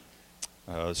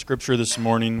Scripture this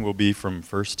morning will be from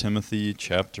 1 Timothy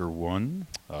chapter 1,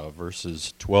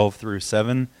 verses 12 through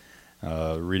 7,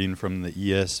 reading from the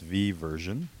ESV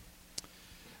version.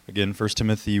 Again, 1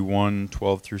 Timothy 1,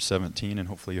 12 through 17, and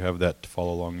hopefully you have that to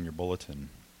follow along in your bulletin.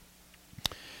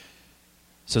 It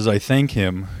says, I thank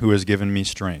him who has given me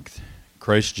strength,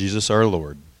 Christ Jesus our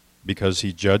Lord, because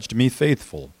he judged me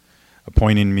faithful,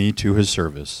 appointing me to his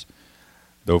service,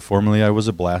 though formerly I was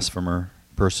a blasphemer,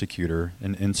 persecutor,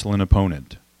 and insolent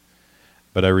opponent.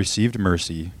 But I received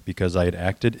mercy because I had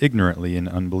acted ignorantly in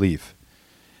unbelief,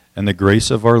 and the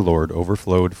grace of our Lord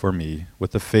overflowed for me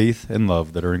with the faith and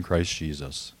love that are in Christ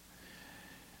Jesus.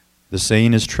 The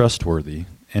saying is trustworthy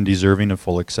and deserving of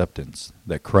full acceptance,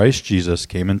 that Christ Jesus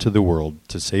came into the world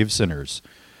to save sinners,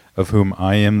 of whom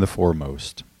I am the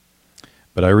foremost.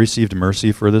 But I received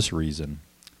mercy for this reason,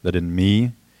 that in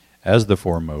me, as the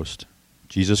foremost,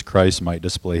 Jesus Christ might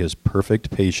display his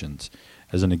perfect patience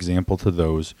as an example to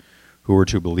those who were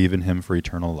to believe in him for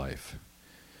eternal life.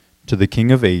 To the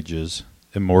King of ages,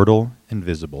 immortal,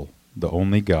 invisible, the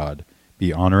only God,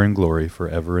 be honor and glory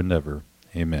forever and ever.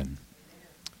 Amen.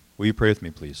 Will you pray with me,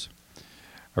 please?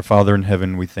 Our Father in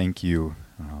heaven, we thank you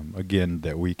again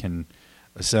that we can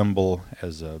assemble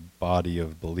as a body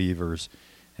of believers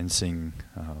and sing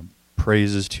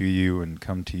praises to you and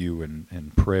come to you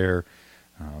in prayer.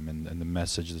 And the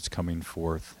message that's coming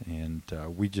forth. And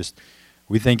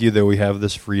we thank you that we have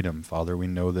this freedom, Father. We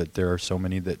know that there are so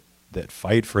many that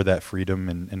fight for that freedom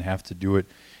and have to do it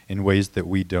in ways that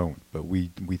we don't. But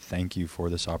we thank you for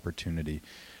this opportunity.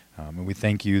 And we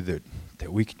thank you that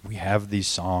we have these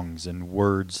songs and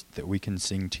words that we can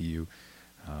sing to you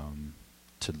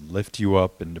to lift you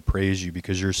up and to praise you,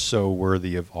 because you're so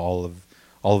worthy of all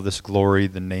of this glory,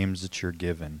 the names that you're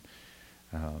given.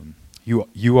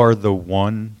 You are the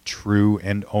one true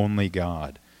and only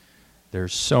God.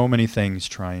 There's so many things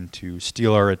trying to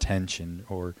steal our attention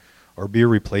or be a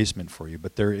replacement for you,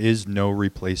 but there is no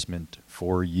replacement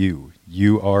for you.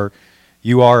 You are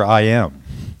I am.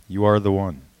 You are the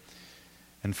one.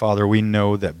 And Father, we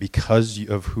know that because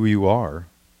of who you are,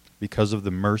 because of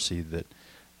the mercy that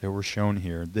were shown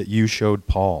here, that you showed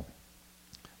Paul.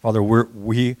 Father,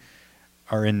 we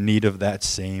are in need of that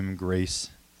same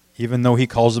grace. Even though he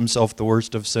calls himself the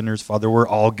worst of sinners, Father, we're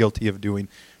all guilty of doing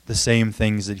the same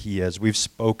things that he has. We've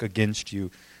spoke against you.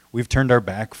 We've turned our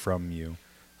back from you,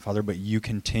 Father, but you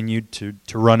continued to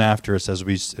run after us as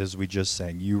we just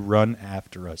sang. You run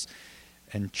after us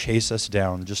and chase us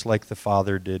down, just like the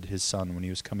Father did his Son when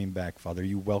he was coming back, Father.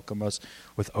 You welcome us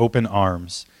with open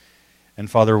arms.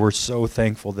 And Father, we're so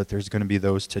thankful that there's going to be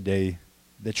those today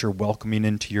that you're welcoming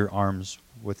into your arms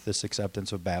with this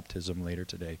acceptance of baptism later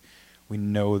today. We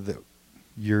know that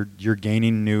you're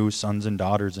gaining new sons and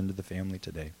daughters into the family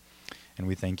today. And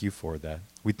we thank you for that.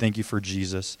 We thank you for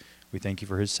Jesus. We thank you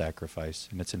for his sacrifice.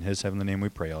 And it's in his heavenly name we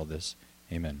pray all this.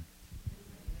 Amen.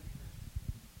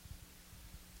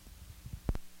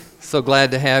 So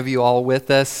glad to have you all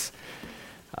with us.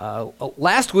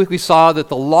 Last week we saw that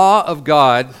the law of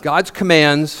God, God's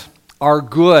commands, are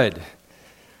good.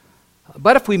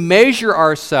 But if we measure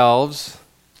ourselves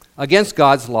against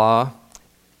God's law,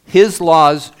 his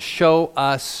laws show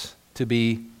us to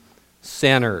be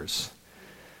sinners.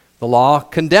 The law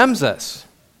condemns us.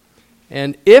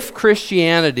 And if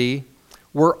Christianity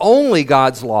were only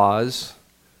God's laws,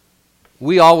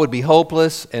 we all would be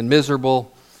hopeless and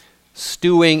miserable,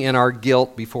 stewing in our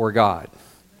guilt before God.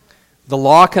 The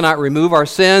law cannot remove our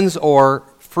sins or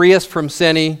free us from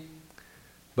sinning,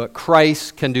 but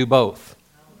Christ can do both.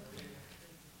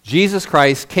 Jesus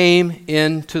Christ came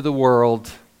into the world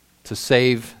to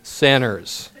save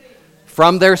sinners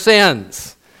from their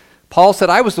sins. Paul said,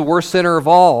 I was the worst sinner of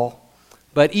all,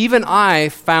 but even I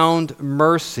found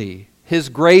mercy. His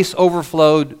grace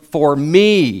overflowed for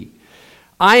me.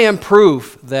 I am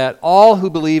proof that all who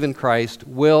believe in Christ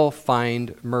will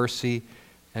find mercy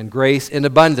and grace in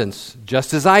abundance,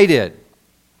 just as I did.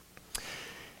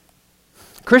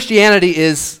 Christianity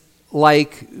is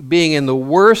like being in the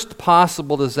worst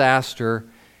possible disaster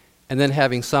and then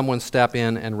having someone step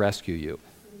in and rescue you.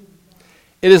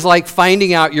 It is like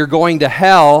finding out you're going to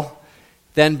hell,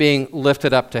 then being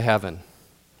lifted up to heaven.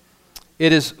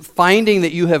 It is finding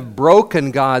that you have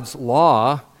broken God's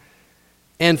law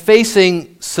and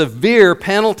facing severe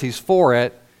penalties for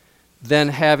it, then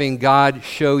having God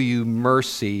show you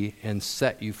mercy and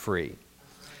set you free.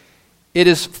 It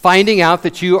is finding out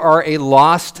that you are a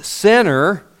lost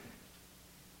sinner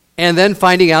and then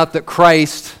finding out that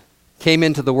Christ came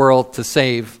into the world to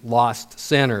save lost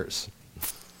sinners.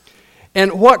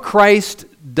 And what Christ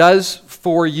does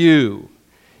for you,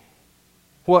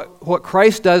 what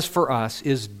Christ does for us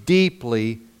is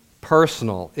deeply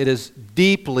personal. It is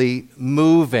deeply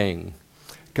moving.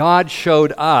 God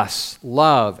showed us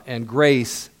love and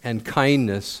grace and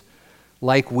kindness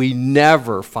like we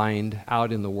never find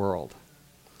out in the world.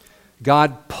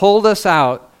 God pulled us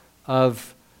out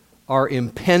of our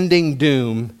impending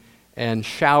doom and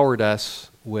showered us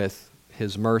with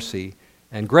His mercy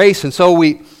and grace. And so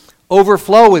we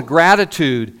overflow with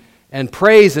gratitude and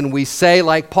praise, and we say,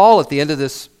 like Paul at the end of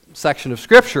this section of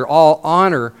Scripture, all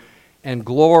honor and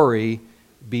glory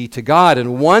be to God.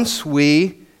 And once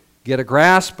we get a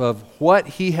grasp of what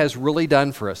He has really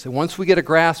done for us, and once we get a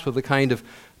grasp of the kind of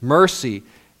mercy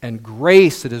and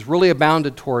grace that has really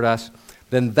abounded toward us,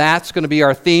 then that's going to be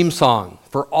our theme song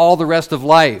for all the rest of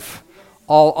life.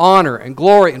 All honor and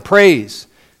glory and praise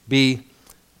be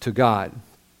to God.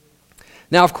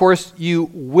 Now, of course,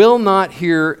 you will not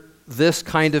hear this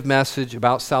kind of message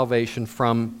about salvation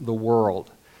from the world.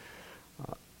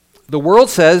 The world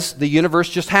says the universe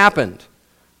just happened.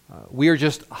 We are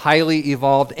just highly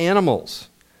evolved animals.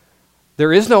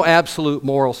 There is no absolute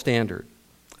moral standard,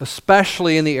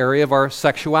 especially in the area of our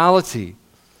sexuality.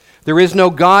 There is no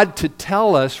God to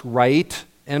tell us right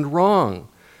and wrong.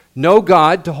 No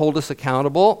God to hold us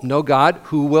accountable. No God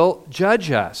who will judge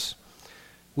us.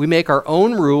 We make our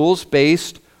own rules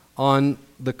based on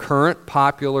the current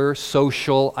popular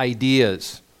social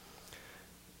ideas.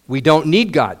 We don't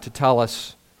need God to tell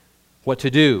us what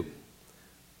to do.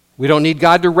 We don't need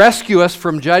God to rescue us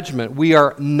from judgment. We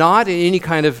are not in any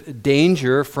kind of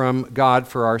danger from God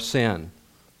for our sin.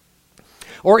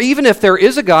 Or even if there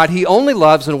is a God, He only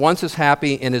loves and wants us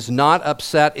happy and is not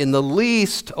upset in the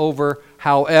least over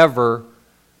however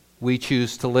we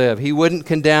choose to live. He wouldn't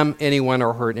condemn anyone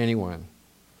or hurt anyone.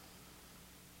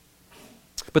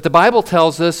 But the Bible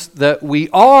tells us that we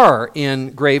are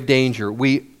in grave danger.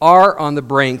 We are on the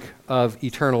brink of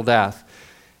eternal death.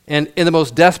 And in the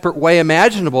most desperate way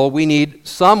imaginable, we need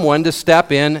someone to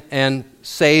step in and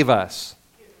save us.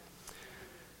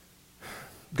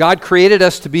 God created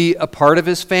us to be a part of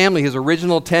His family. His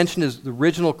original intention, His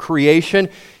original creation,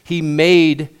 He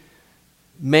made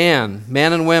man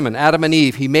and women, Adam and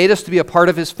Eve. He made us to be a part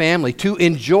of His family, to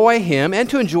enjoy Him and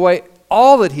to enjoy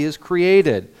all that He has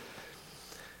created.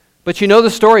 But you know the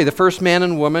story. The first man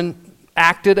and woman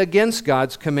acted against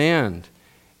God's command.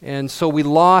 And so we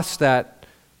lost that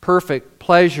perfect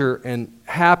pleasure and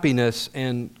happiness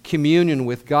and communion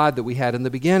with God that we had in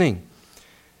the beginning.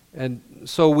 And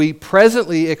so we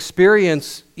presently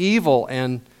experience evil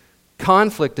and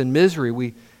conflict and misery.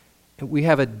 We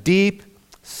have a deep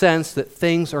sense that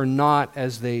things are not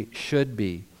as they should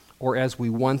be or as we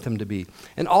want them to be.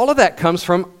 And all of that comes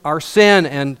from our sin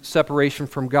and separation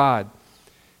from God.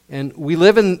 And we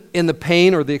live in the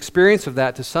pain or the experience of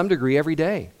that to some degree every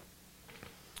day.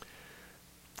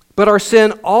 But our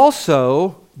sin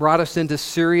also brought us into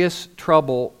serious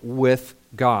trouble with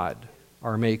God,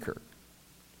 our Maker.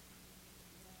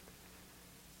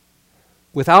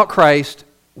 Without Christ,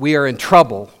 we are in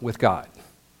trouble with God.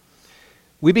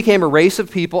 We became a race of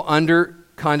people under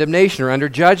condemnation or under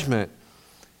judgment.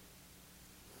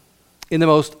 In the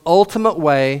most ultimate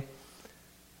way,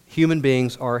 human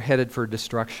beings are headed for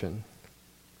destruction.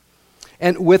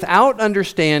 And without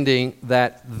understanding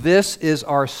that this is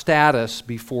our status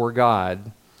before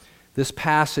God, this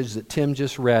passage that Tim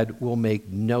just read will make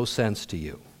no sense to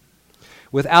you.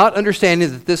 Without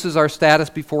understanding that this is our status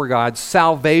before God,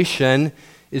 salvation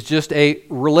is just a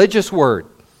religious word.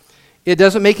 It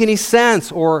doesn't make any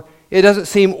sense, or it doesn't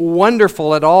seem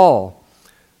wonderful at all.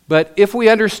 But if we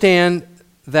understand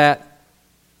that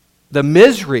the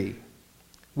misery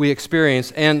we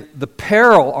experience and the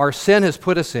peril our sin has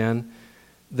put us in,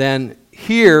 then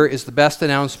here is the best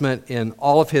announcement in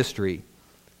all of history.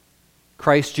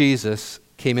 Christ Jesus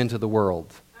came into the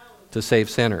world to save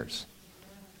sinners.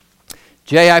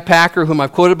 J.I. Packer, whom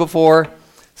I've quoted before,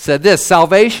 said this: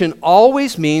 salvation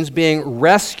always means being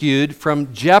rescued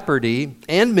from jeopardy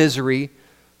and misery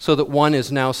so that one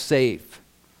is now safe.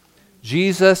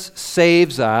 Jesus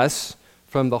saves us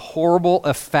from the horrible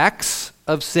effects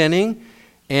of sinning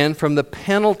and from the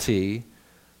penalty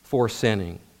for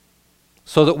sinning,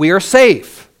 so that we are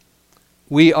safe.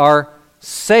 We are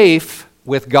safe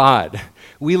with God.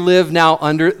 We live now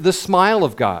under the smile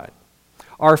of God.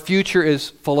 Our future is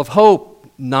full of hope,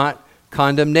 not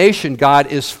condemnation. God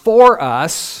is for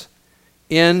us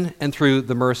in and through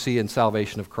the mercy and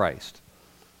salvation of Christ.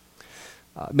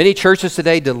 Many churches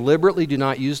today deliberately do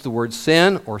not use the word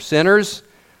sin or sinners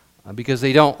because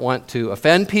they don't want to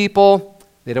offend people.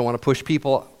 They don't want to push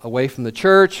people away from the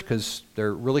church because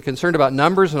they're really concerned about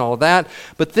numbers and all of that.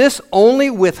 But this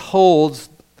only withholds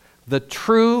the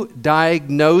true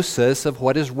diagnosis of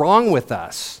what is wrong with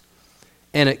us.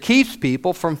 and it keeps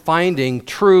people from finding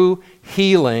true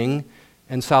healing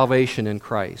and salvation in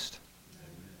Christ.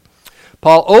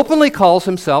 Paul openly calls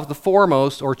himself the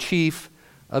foremost or chief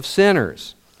of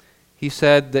sinners. He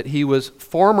said that he was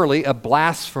formerly a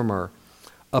blasphemer,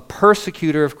 a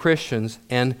persecutor of Christians,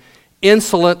 an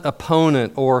insolent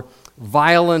opponent or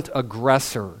violent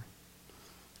aggressor.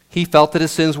 He felt that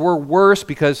his sins were worse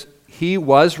because he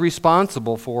was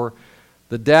responsible for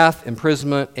the death,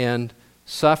 imprisonment, and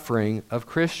suffering of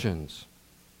Christians.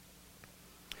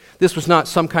 This was not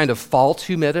some kind of false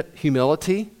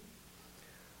humility.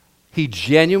 He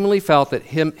genuinely felt that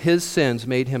his sins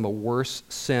made him a worse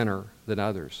sinner than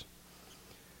others.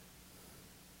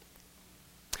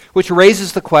 Which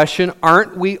raises the question,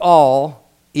 aren't we all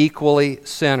equally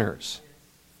sinners?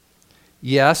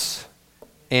 Yes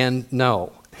and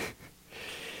no.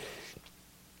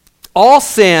 All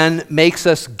sin makes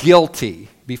us guilty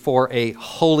before a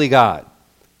holy God.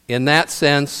 In that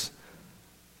sense,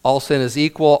 all sin is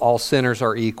equal, all sinners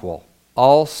are equal.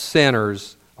 All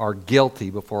sinners are guilty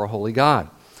before a holy God.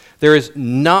 There is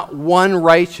not one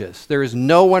righteous. There is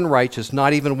no one righteous,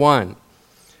 not even one.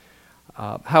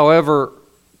 However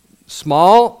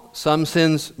small some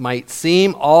sins might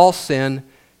seem, all sin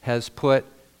has put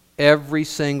every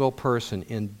single person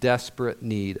in desperate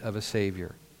need of a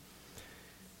Savior.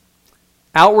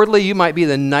 Outwardly, you might be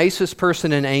the nicest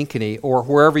person in Ankeny or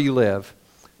wherever you live,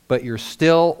 but you're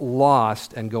still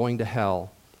lost and going to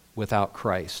hell without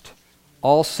Christ.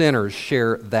 All sinners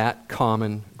share that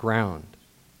common ground.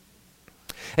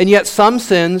 And yet some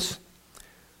sins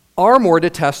are more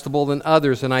detestable than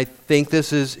others, and I think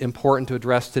this is important to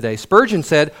address today. Spurgeon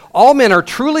said, all men are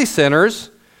truly sinners,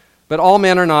 but all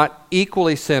men are not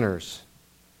equally sinners.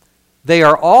 They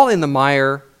are all in the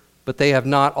mire, but they have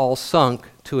not all sunk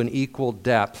to an equal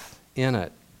depth in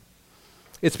it.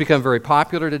 It's become very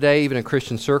popular today, even in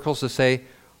Christian circles, to say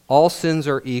all sins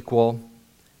are equal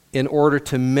in order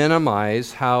to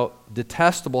minimize how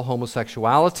detestable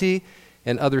homosexuality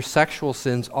and other sexual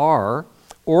sins are,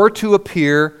 or to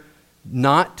appear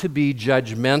not to be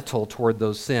judgmental toward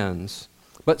those sins.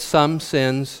 But some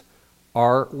sins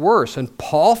are worse, and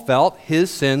Paul felt his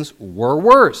sins were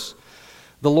worse.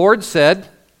 The Lord said,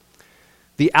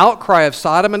 the outcry of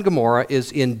Sodom and Gomorrah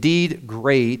is indeed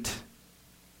great,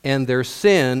 and their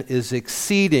sin is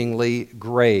exceedingly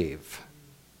grave.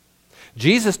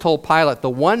 Jesus told Pilate, the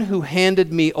one who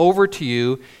handed me over to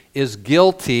you is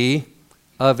guilty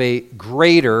of a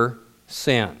greater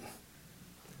sin.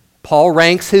 Paul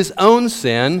ranks his own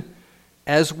sin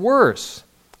as worse.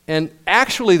 And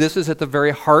actually, this is at the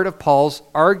very heart of Paul's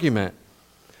argument.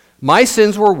 My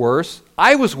sins were worse.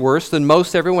 I was worse than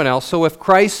most everyone else. So if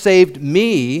Christ saved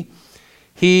me,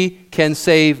 he can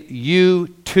save you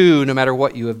too, no matter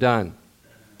what you have done.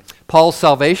 Paul's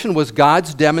salvation was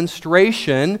God's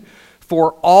demonstration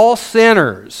for all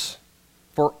sinners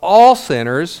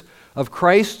of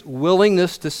Christ's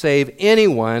willingness to save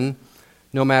anyone,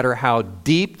 no matter how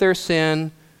deep their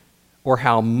sin or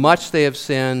how much they have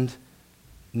sinned,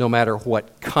 no matter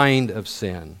what kind of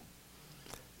sin.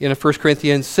 In 1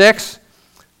 Corinthians 6,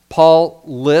 Paul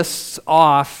lists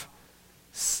off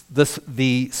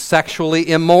the sexually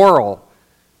immoral,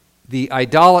 the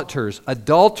idolaters,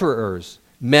 adulterers,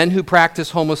 men who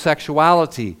practice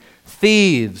homosexuality,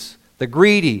 thieves, the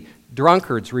greedy,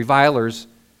 drunkards, revilers,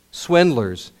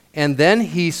 swindlers. And then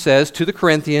he says to the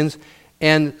Corinthians,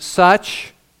 and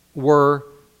such were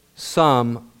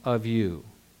some of you.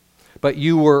 But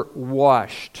you were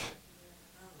washed,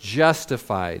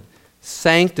 justified,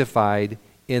 sanctified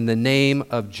in the name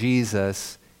of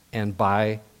Jesus and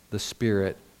by the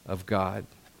Spirit of God.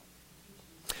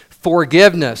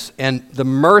 Forgiveness and the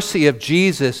mercy of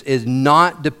Jesus is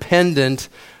not dependent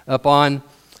upon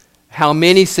how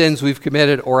many sins we've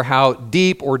committed or how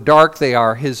deep or dark they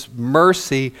are. His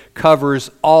mercy covers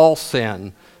all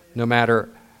sin, no matter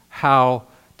how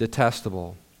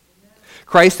detestable.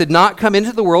 Christ did not come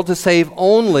into the world to save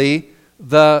only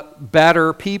the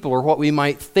better people, or what we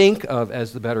might think of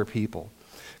as the better people.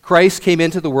 Christ came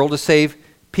into the world to save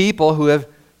people who have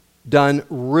done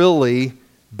really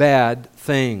bad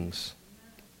things.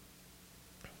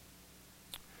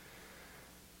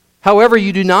 However,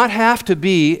 you do not have to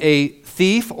be a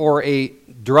thief or a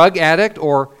drug addict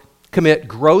or commit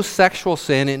gross sexual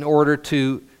sin in order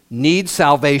to need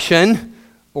salvation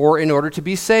or in order to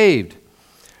be saved.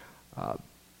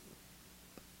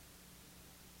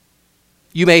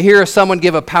 You may hear someone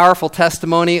give a powerful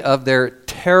testimony of their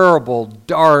terrible,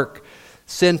 dark,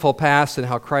 sinful past and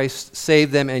how Christ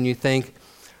saved them, and you think,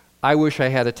 I wish I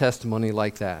had a testimony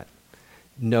like that.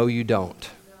 No, you don't.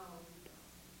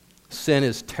 Sin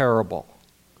is terrible.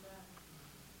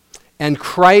 And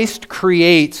Christ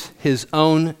creates his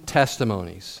own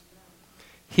testimonies.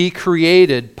 He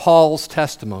created Paul's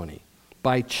testimony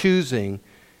by choosing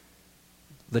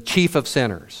the chief of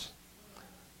sinners.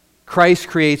 Christ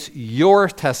creates your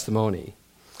testimony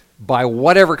by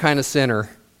whatever kind of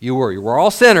sinner you were. We're all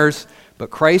sinners,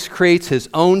 but Christ creates his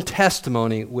own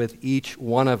testimony with each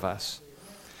one of us.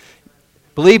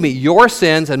 Believe me, your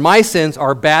sins and my sins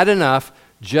are bad enough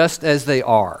just as they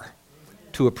are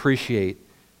to appreciate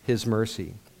his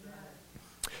mercy.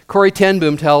 Corrie ten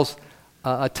Boom tells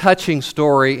a touching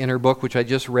story in her book, which I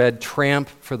just read, Tramp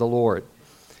for the Lord.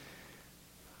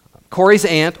 Corrie's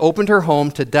aunt opened her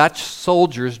home to Dutch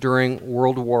soldiers during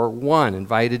World War I,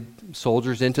 invited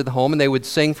soldiers into the home, and they would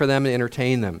sing for them and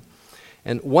entertain them.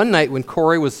 And one night when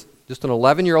Corrie was just an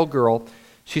 11-year-old girl,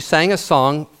 she sang a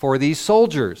song for these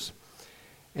soldiers.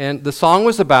 And the song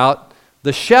was about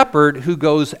the shepherd who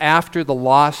goes after the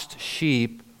lost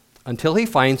sheep until he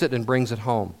finds it and brings it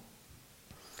home.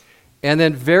 And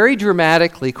then very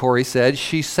dramatically, Corrie said,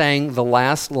 she sang the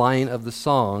last line of the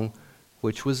song,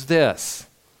 which was this: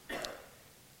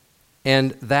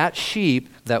 "And that sheep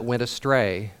that went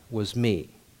astray was me."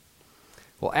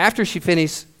 Well, after she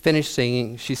finished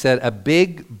singing, she said a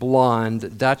big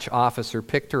blonde Dutch officer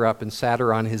picked her up and sat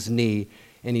her on his knee,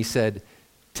 and he said,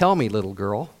 "Tell me, little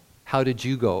girl, how did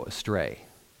you go astray?"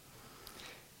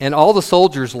 And all the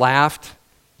soldiers laughed,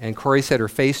 and Corrie said her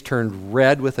face turned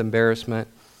red with embarrassment.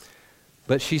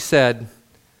 But she said,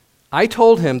 "I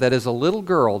told him that as a little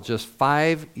girl, just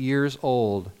 5 years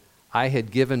old, I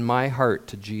had given my heart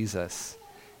to Jesus.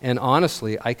 And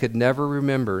honestly, I could never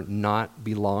remember not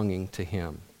belonging to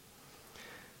him."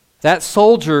 That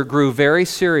soldier grew very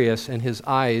serious, and his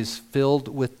eyes filled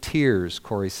with tears,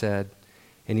 Corrie said.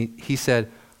 And he said,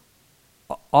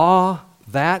 "Ah,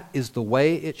 that is the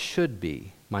way it should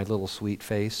be, my little sweet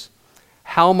face.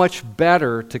 How much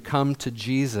better to come to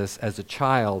Jesus as a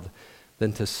child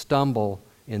than to stumble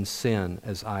in sin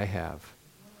as I have.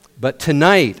 But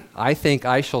tonight, I think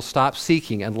I shall stop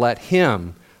seeking and let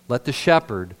the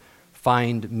shepherd,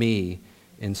 find me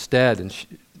instead." And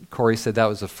Corrie said that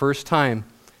was the first time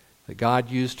that God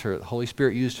used her, the Holy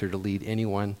Spirit used her to lead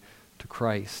anyone to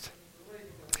Christ.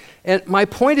 And my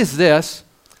point is this: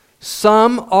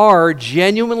 some are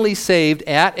genuinely saved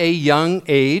at a young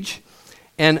age,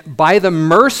 and by the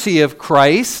mercy of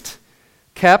Christ,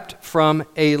 kept from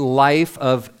a life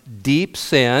of deep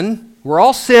sin. We're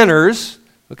all sinners,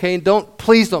 okay? And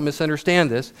please don't misunderstand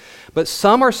this. But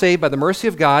some are saved by the mercy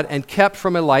of God and kept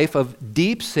from a life of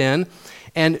deep sin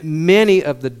and many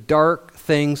of the dark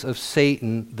things of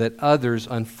Satan that others,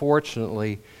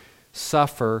 unfortunately,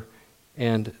 suffer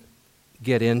and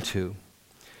get into.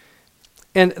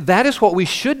 And that is what we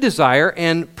should desire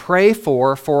and pray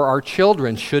for our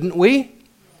children, shouldn't we?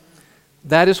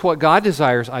 That is what God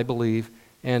desires, I believe,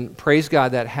 and praise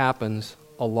God that happens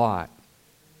a lot.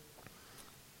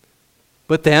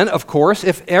 But then, of course,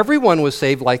 if everyone was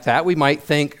saved like that, we might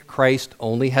think Christ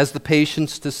only has the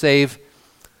patience to save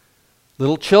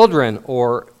little children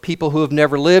or people who have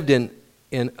never lived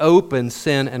in open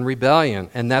sin and rebellion.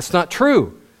 And that's not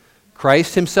true.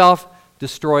 Christ himself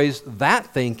destroys that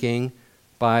thinking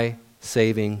by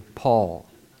saving Paul.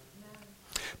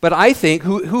 But I think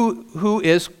who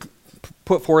is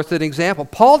put forth an example?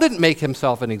 Paul didn't make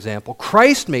himself an example.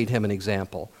 Christ made him an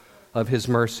example of his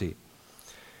mercy.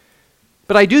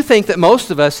 But I do think that most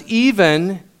of us,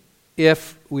 even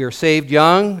if we are saved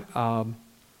young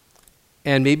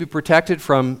and maybe protected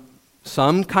from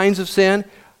some kinds of sin,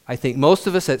 I think most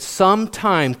of us at some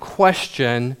time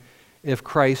question if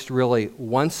Christ really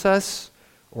wants us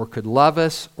or could love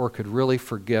us or could really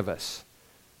forgive us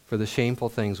for the shameful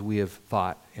things we have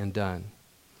thought and done.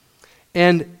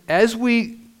 And as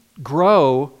we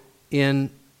grow in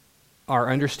our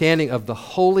understanding of the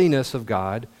holiness of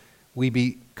God, we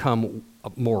become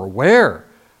more aware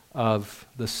of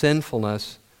the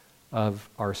sinfulness of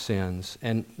our sins.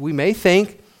 And we may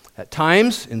think at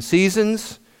times, in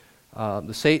seasons,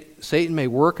 Satan may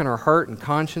work in our heart and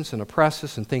conscience and oppress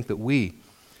us and think that we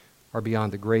are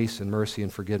beyond the grace and mercy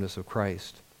and forgiveness of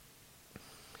Christ.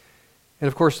 And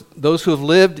of course, those who have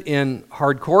lived in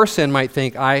hardcore sin might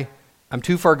think, I'm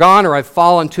too far gone, or I've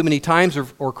fallen too many times,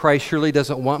 or Christ surely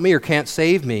doesn't want me or can't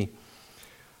save me.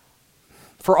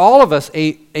 For all of us,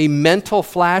 a mental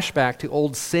flashback to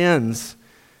old sins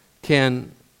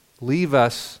can leave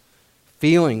us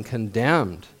feeling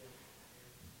condemned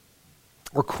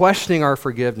or questioning our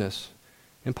forgiveness.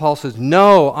 And Paul says,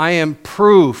 no, I am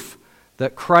proof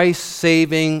that Christ's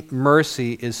saving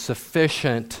mercy is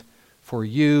sufficient for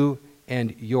you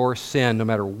and your sin, no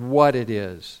matter what it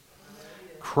is.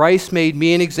 Christ made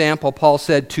me an example, Paul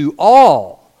said, to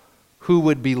all who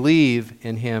would believe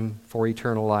in him for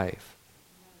eternal life.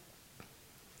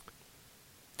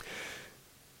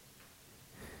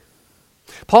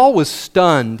 Paul was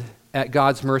stunned at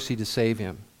God's mercy to save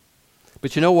him.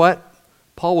 But you know what?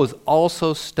 Paul was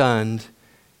also stunned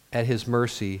at his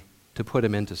mercy to put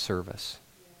him into service.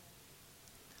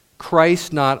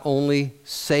 Christ not only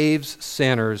saves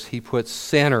sinners, he puts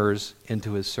sinners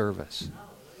into his service.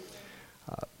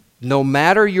 No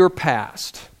matter your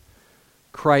past,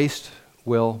 Christ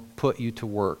will put you to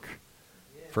work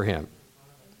for him.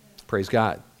 Praise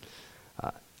God.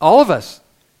 All of us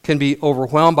can be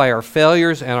overwhelmed by our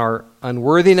failures and our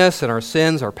unworthiness and our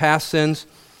sins, our past sins.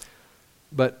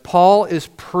 But Paul is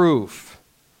proof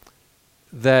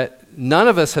that none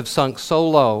of us have sunk so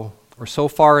low or so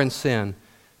far in sin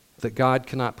that God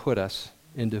cannot put us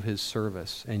into his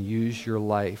service and use your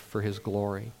life for his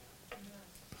glory.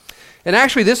 And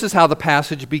actually, this is how the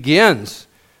passage begins.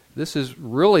 This is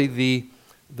really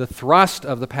the thrust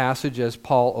of the passage as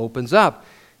Paul opens up.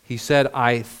 He said,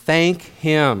 I thank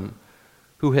him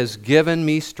who has given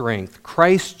me strength,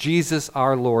 Christ Jesus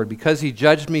our Lord, because he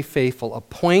judged me faithful,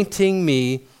 appointing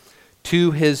me to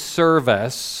his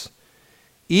service,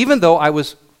 even though I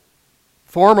was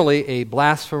formerly a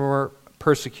blasphemer,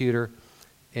 persecutor,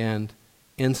 and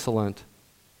insolent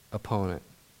opponent.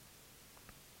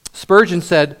 Spurgeon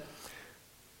said,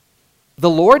 the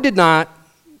Lord did not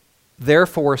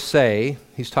therefore say,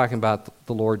 he's talking about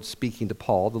the Lord speaking to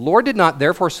Paul, the Lord did not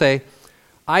therefore say,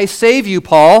 I save you,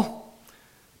 Paul,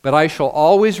 but I shall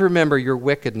always remember your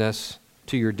wickedness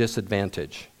to your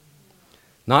disadvantage.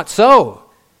 Not so.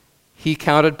 He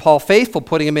counted Paul faithful,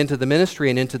 putting him into the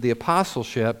ministry and into the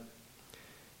apostleship.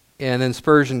 And then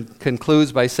Spurgeon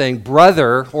concludes by saying,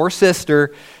 brother or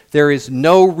sister, there is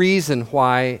no reason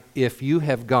why, if you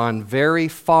have gone very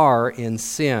far in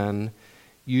sin,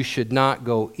 you should not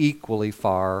go equally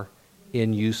far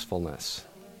in usefulness.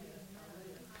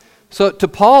 So to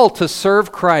Paul, to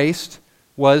serve Christ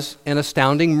was an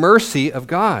astounding mercy of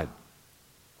God.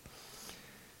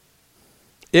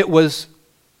 It was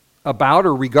about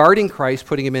or regarding Christ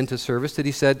putting him into service that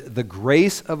he said, the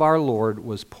grace of our Lord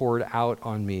was poured out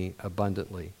on me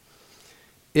abundantly.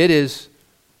 It is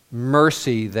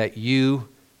mercy that you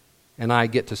and I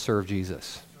get to serve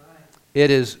Jesus.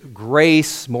 It is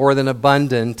grace more than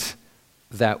abundant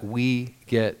that we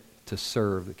get to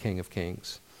serve the King of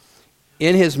Kings.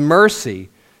 In his mercy,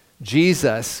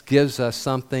 Jesus gives us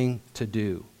something to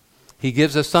do. He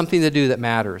gives us something to do that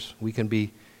matters. We can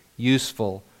be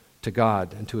useful to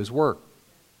God and to his work.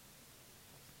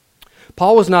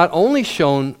 Paul was not only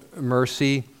shown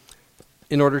mercy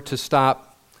in order to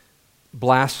stop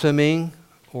blaspheming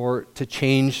or to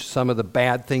change some of the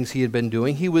bad things he had been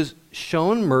doing. He was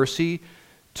shown mercy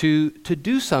to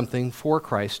do something for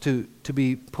Christ, to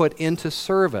be put into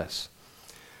service.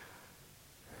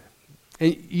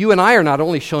 And you and I are not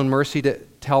only shown mercy to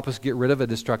help us get rid of a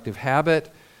destructive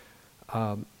habit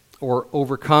or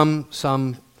overcome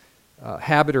some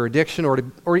habit or addiction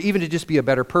or even to just be a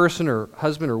better person or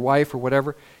husband or wife or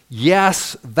whatever.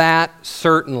 Yes, that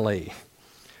certainly.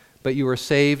 But you are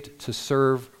saved to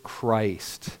serve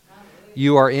Christ.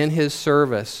 You are in his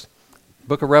service.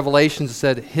 Book of Revelation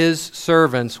said his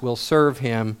servants will serve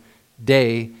him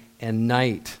day and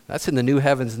night. That's in the new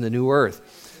heavens and the new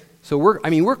earth. So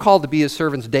we're called to be his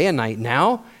servants day and night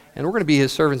now, and we're going to be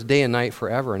his servants day and night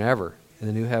forever and ever in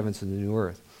the new heavens and the new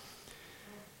earth.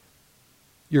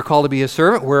 You're called to be his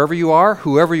servant wherever you are,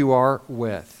 whoever you are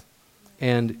with.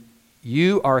 And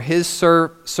you are his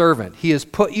servant. He has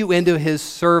put you into his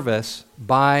service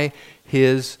by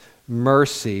his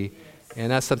mercy,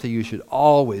 and that's something you should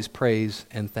always praise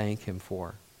and thank him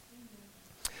for.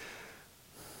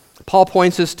 Paul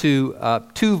points us to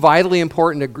two vitally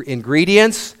important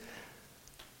ingredients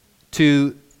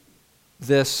to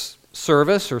this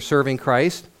service or serving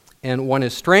Christ. And one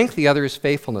is strength, the other is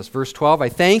faithfulness. Verse 12, I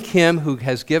thank him who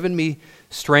has given me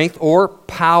strength or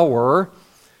power,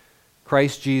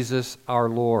 Christ Jesus our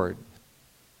Lord.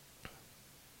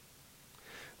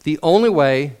 The only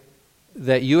way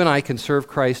that you and I can serve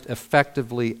Christ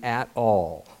effectively at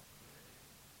all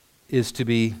is to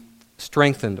be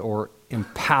strengthened or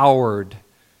empowered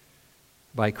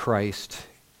by Christ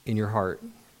in your heart.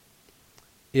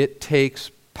 It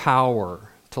takes power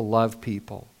to love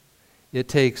people. It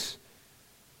takes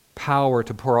power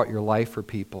to pour out your life for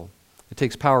people. It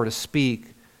takes power to speak,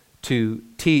 to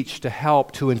teach, to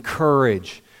help, to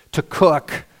encourage, to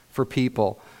cook for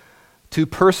people, to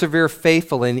persevere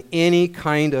faithful in any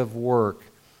kind of work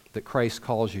that Christ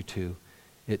calls you to.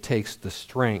 It takes the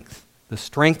strength, the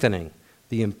strengthening,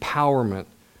 the empowerment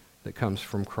that comes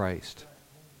from Christ.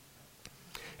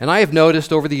 And I have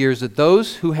noticed over the years that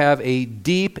those who have a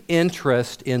deep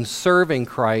interest in serving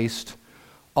Christ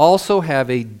also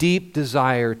have a deep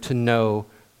desire to know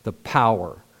the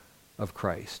power of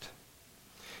Christ.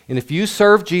 And if you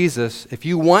serve Jesus, if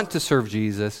you want to serve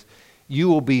Jesus, you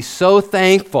will be so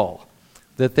thankful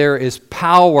that there is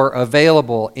power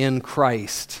available in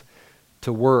Christ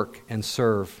to work and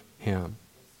serve Him.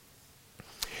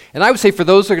 And I would say for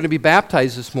those that are going to be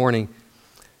baptized this morning,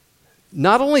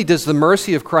 not only does the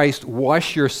mercy of Christ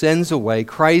wash your sins away,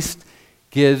 Christ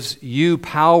gives you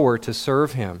power to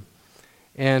serve Him.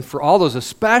 And for all those,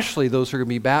 especially those who are going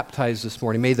to be baptized this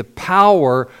morning, may the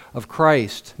power of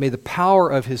Christ, may the power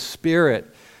of His Spirit,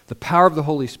 the power of the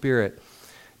Holy Spirit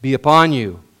be upon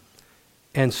you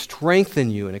and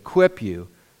strengthen you and equip you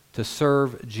to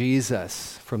serve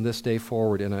Jesus from this day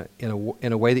forward in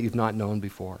a way that you've not known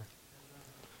before.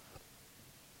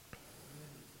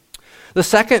 The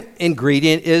second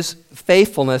ingredient is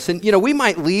faithfulness. And, we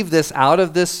might leave this out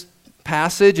of this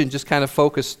passage and just kind of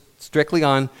focus strictly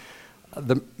on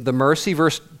the mercy.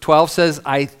 Verse 12 says,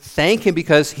 I thank Him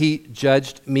because He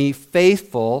judged me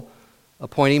faithful,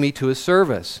 appointing me to His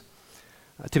service.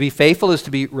 To be faithful is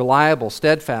to be reliable,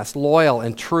 steadfast, loyal,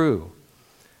 and true.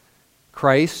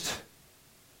 Christ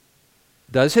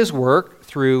does His work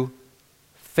through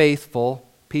faithful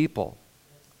people.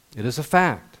 It is a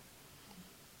fact.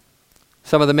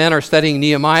 Some of the men are studying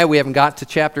Nehemiah. We haven't got to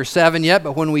chapter 7 yet,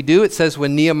 but when we do, it says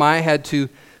when Nehemiah had to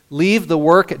leave the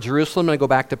work at Jerusalem and go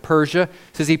back to Persia,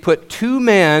 it says he put 2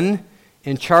 men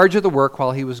in charge of the work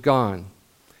while he was gone.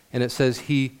 And it says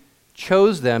he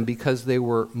chose them because they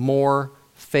were more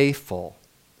faithful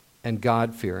and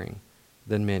God-fearing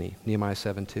than many. Nehemiah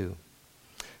 7:2.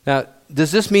 Now,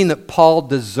 does this mean that Paul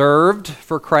deserved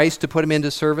for Christ to put him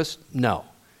into service? No.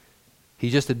 He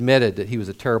just admitted that he was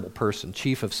a terrible person,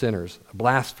 chief of sinners, a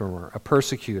blasphemer, a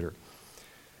persecutor.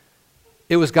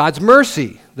 It was God's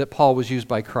mercy that Paul was used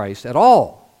by Christ at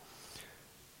all.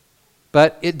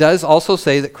 But it does also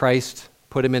say that Christ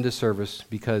put him into service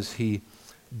because He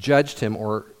judged him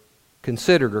or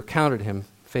considered or counted him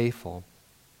faithful.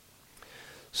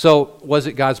 So, was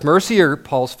it God's mercy or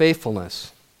Paul's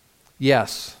faithfulness?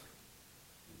 Yes.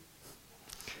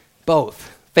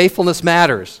 Both. Faithfulness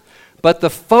matters. But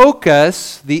the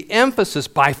focus, the emphasis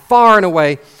by far and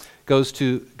away goes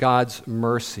to God's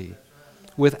mercy.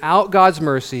 Without God's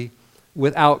mercy,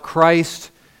 without Christ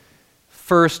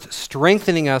first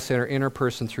strengthening us in our inner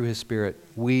person through His Spirit,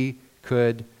 we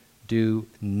could do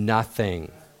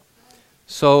nothing.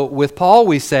 So with Paul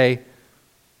we say,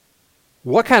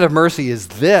 what kind of mercy is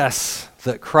this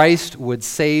that Christ would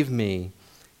save me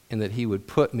and that He would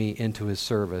put me into His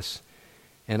service?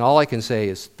 And all I can say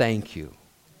is thank you.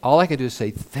 All I can do is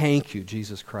say, thank you,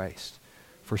 Jesus Christ,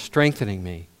 for strengthening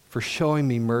me, for showing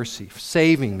me mercy, for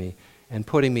saving me, and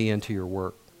putting me into your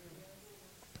work.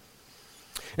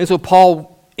 And so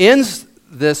Paul ends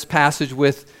this passage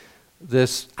with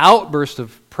this outburst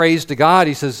of praise to God.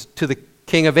 He says, to the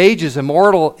King of ages,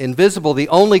 immortal, invisible, the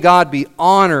only God, be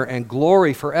honor and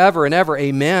glory forever and ever.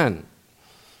 Amen.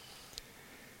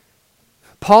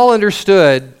 Paul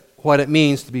understood what it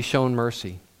means to be shown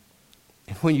mercy.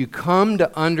 And when you come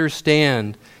to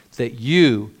understand that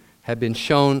you have been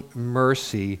shown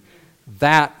mercy,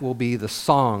 that will be the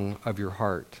song of your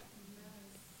heart.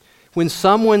 When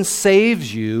someone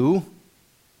saves you,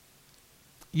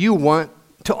 you want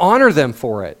to honor them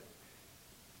for it.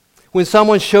 When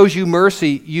someone shows you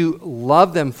mercy, you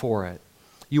love them for it.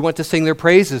 You want to sing their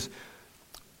praises.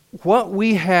 What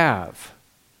we have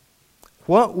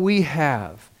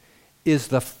is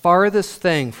the farthest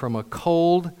thing from a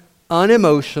cold,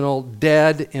 unemotional,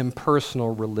 dead,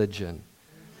 impersonal religion.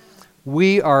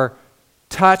 We are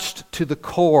touched to the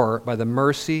core by the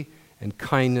mercy and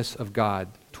kindness of God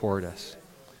toward us.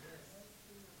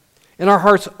 And our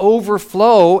hearts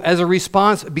overflow as a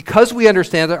response. Because we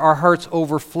understand that, our hearts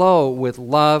overflow with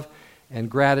love and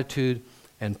gratitude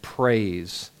and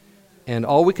praise. And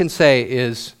all we can say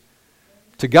is,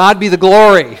 to God be the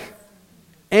glory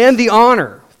and the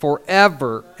honor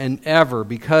forever and ever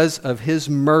because of His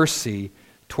mercy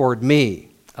toward me,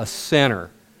 a sinner.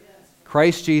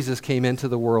 Christ Jesus came into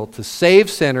the world to save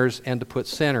sinners and to put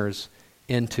sinners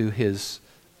into His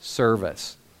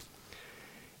service.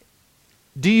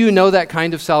 Do you know that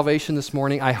kind of salvation this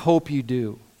morning? I hope you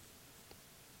do.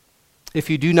 If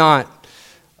you do not,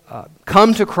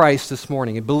 come to Christ this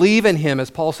morning and believe in Him, as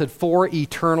Paul said, for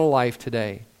eternal life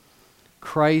today.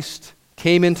 Christ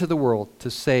came into the world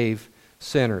to save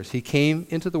sinners. He came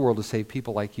into the world to save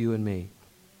people like you and me.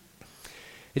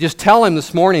 And just tell Him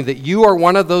this morning that you are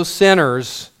one of those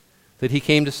sinners that He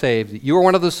came to save, that you are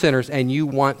one of those sinners and you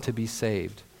want to be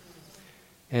saved.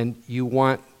 and you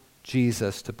want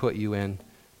Jesus to put you in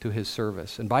to his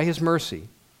service. And by his mercy,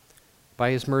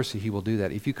 he will do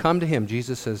that. If you come to him,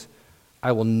 Jesus says,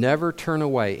 I will never turn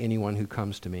away anyone who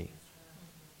comes to me.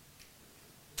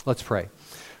 Let's pray.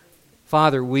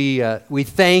 Father, we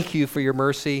thank you for your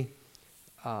mercy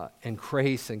and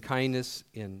grace and kindness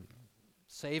in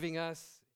saving us.